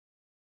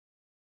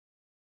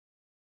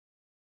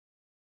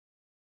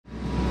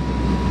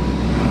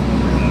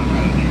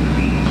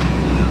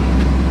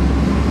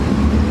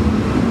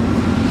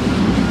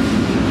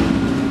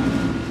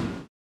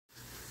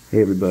Hey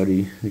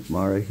everybody, Nick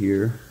Mara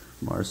here,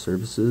 Mara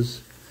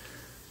Services.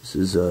 This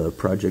is a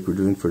project we're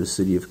doing for the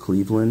city of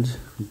Cleveland,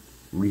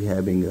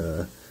 rehabbing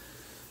a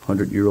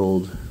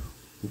 100-year-old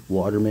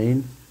water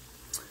main.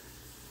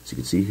 As you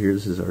can see here,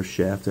 this is our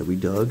shaft that we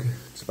dug.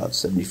 It's about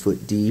 70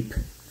 foot deep,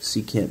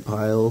 secant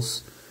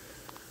piles.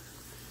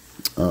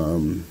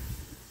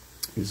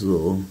 Here's a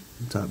little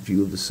top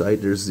view of the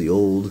site. There's the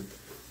old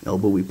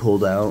elbow we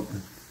pulled out.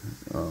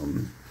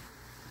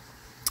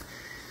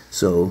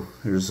 So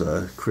there's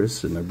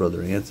Chris and my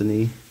brother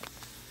Anthony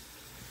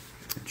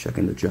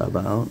checking the job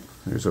out.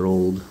 There's our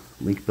old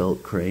link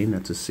belt crane.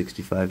 That's a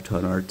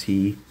 65-ton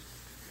RT,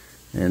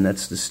 and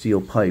that's the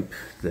steel pipe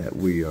that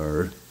we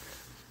are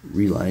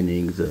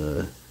relining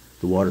the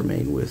water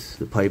main with.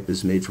 The pipe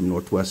is made from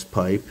Northwest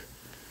Pipe,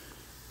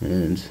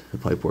 and the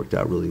pipe worked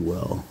out really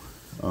well.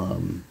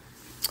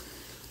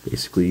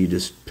 Basically, you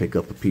just pick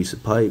up a piece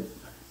of pipe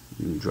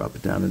and drop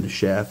it down in the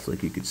shaft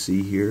like you can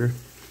see here.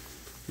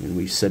 And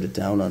we set it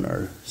down on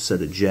our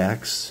set of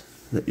jacks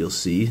that you'll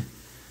see.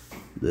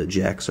 The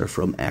jacks are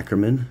from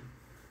Ackerman.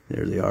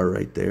 There they are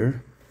right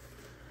there.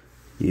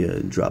 You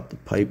drop the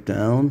pipe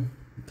down,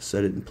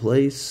 set it in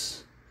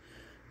place,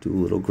 do a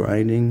little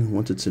grinding.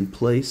 Once it's in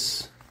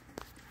place,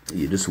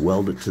 you just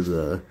weld it to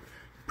the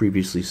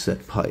previously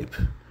set pipe.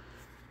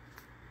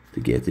 I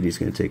think Anthony's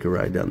going to take a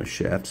ride down the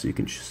shaft so you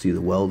can see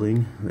the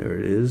welding. There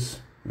it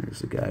is. There's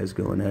the guys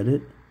going at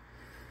it.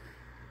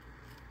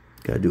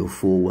 Got to do a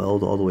full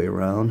weld all the way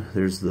around.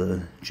 There's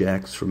the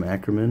jacks from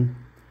Ackerman,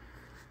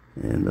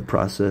 and the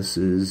process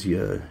is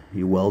you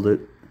weld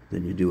it,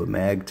 then you do a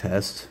mag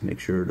test,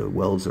 make sure the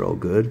welds are all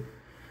good.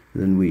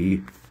 Then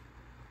we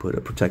put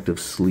a protective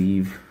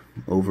sleeve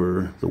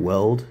over the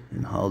weld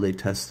and holiday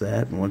test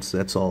that, and once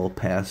that's all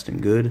passed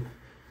and good,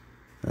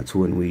 that's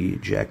when we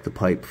jack the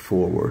pipe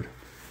forward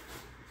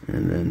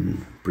and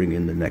then bring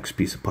in the next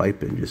piece of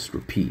pipe and just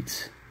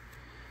repeat.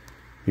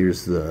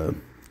 Here's the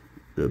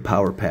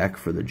power pack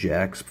for the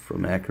jacks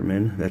from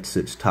Ackerman. That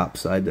sits top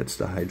side. That's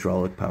the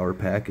hydraulic power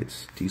pack.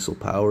 It's diesel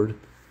powered.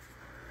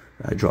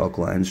 The hydraulic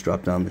lines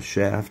drop down the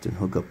shaft and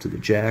hook up to the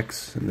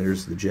jacks, and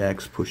there's the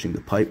jacks pushing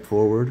the pipe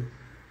forward.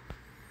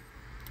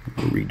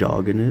 We're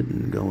redogging it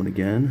and going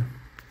again,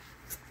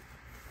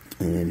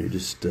 and you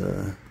just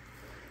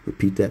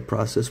repeat that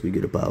process. We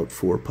get about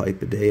 4 pipe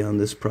a day on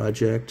this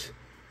project.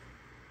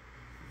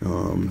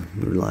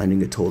 We're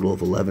lining a total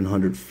of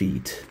 1,100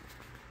 feet.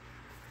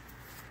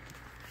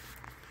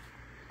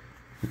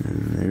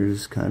 And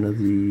there's kind of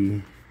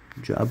the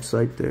job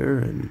site there,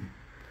 and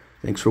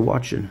thanks for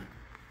watching.